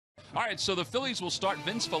All right, so the Phillies will start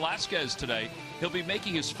Vince Velasquez today. He'll be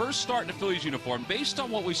making his first start in a Phillies uniform. Based on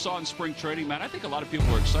what we saw in spring training, Matt, I think a lot of people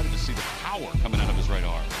were excited to see the power coming out of his right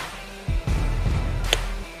arm.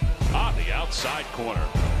 On the outside corner.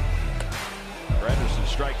 Anderson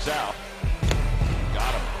strikes out.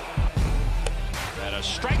 Got him. And a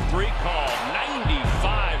strike three call.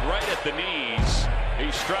 95 right at the knees. He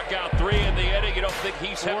struck out 3 in the inning. You don't think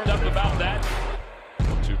he's hepped up about that?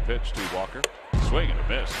 1-2 pitch to Walker. Swing and a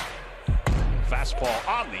miss. Fastball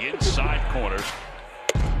on the inside corners.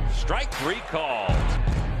 Strike 3 called.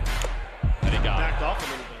 And he got backed off a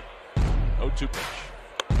little bit. 0-2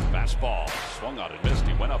 pitch. Fastball swung on and missed.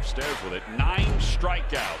 He went upstairs with it. 9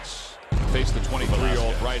 strikeouts. Faced the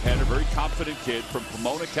 23-year-old right-hander, very confident kid from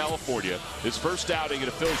Pomona, California. His first outing in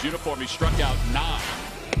a Phil's uniform, he struck out 9.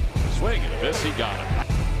 Swing and a miss, he got him.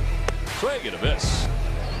 Swing and a miss.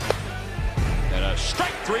 And a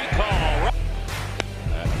strike 3 call.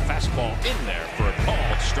 And a fastball in there for a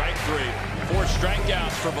call. Strike 3. 4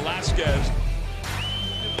 strikeouts for Velasquez.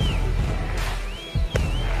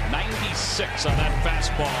 96 on that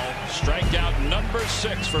fastball. Strikeout number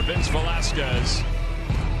 6 for Vince Velasquez.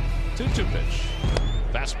 2-2 pitch.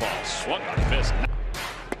 Fastball swung on and missed.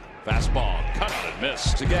 Fastball cut on and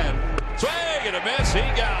missed again. Swing and a miss. He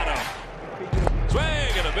got him. Swing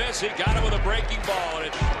and a miss. He got him with a breaking ball.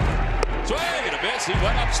 Swing and a miss. He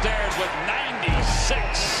went upstairs with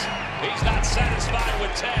 96. He's not satisfied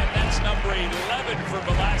with 10. That's number 11 for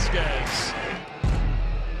Velasquez.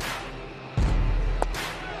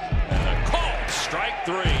 And a called strike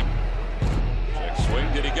 3. Check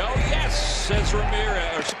swing. Did he go? Yes, says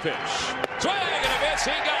Ramirez. Pitch. Swing and a miss.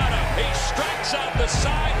 He got him. He strikes out the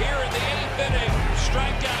side here in the 8th inning.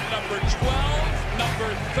 Strikeout number 12, number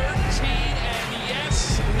 13, and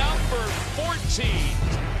yes, number 14.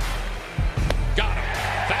 Got him.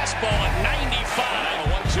 Fastball at 95. A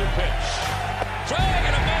 1-2 pitch. Swing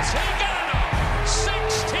and a miss. He got him.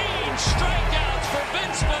 16 strikeouts for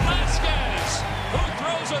Vince Velasquez, who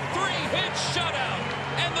throws a 3-hit shutout.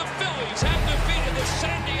 And the Phillies have defeated the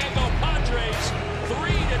San Diego Padres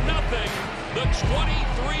 3-0. The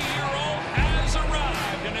 23-year-old has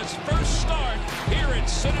arrived in his first start here at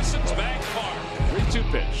Citizens Bank Park. 3-2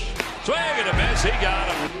 pitch. Swing and a miss. He got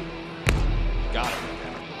him. Got him.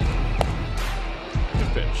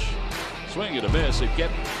 Good pitch. Swing and a miss. He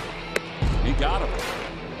got him.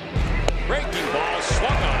 Breaking ball.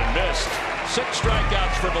 Swung on and missed. 6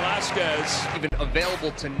 strikeouts for Velasquez. Even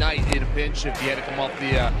available tonight in a pinch if he had to come off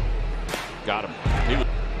the. Got him.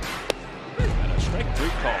 And a strike 3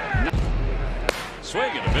 call.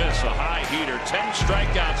 Swing and a miss. A high heater. 10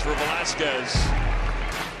 strikeouts for Velasquez.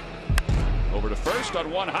 Over to first on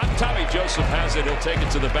 1 hot. Tommy Joseph has it. He'll take it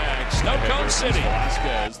to the bag. Snow Cone City.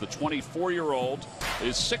 Velasquez, the 24-year-old,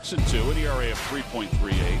 is 6-2, an ERA of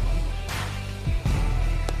 3.38.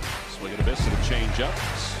 Swing and a miss and a changeup.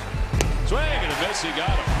 Swing and a miss, he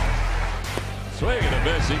got him. Swing and a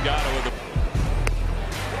miss, he got him with the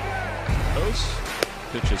post.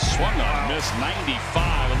 Pitch is swung on, missed.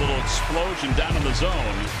 95, a little explosion down in the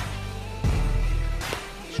zone.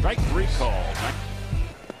 Strike 3 called.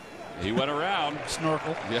 He went around.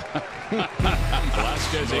 Snorkel. Yeah.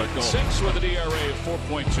 Velasquez 8-6 with an ERA of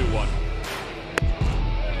 4.21.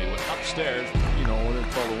 And he went upstairs. You know, what they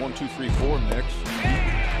call the 1-2-3-4 mix.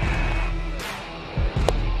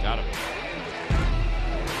 Got him.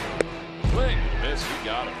 Swing, miss, he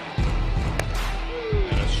got him.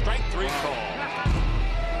 And a strike 3 call.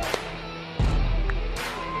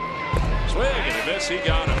 Swing and a miss, he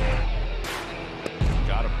got him.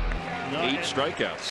 Got him. 8 strikeouts.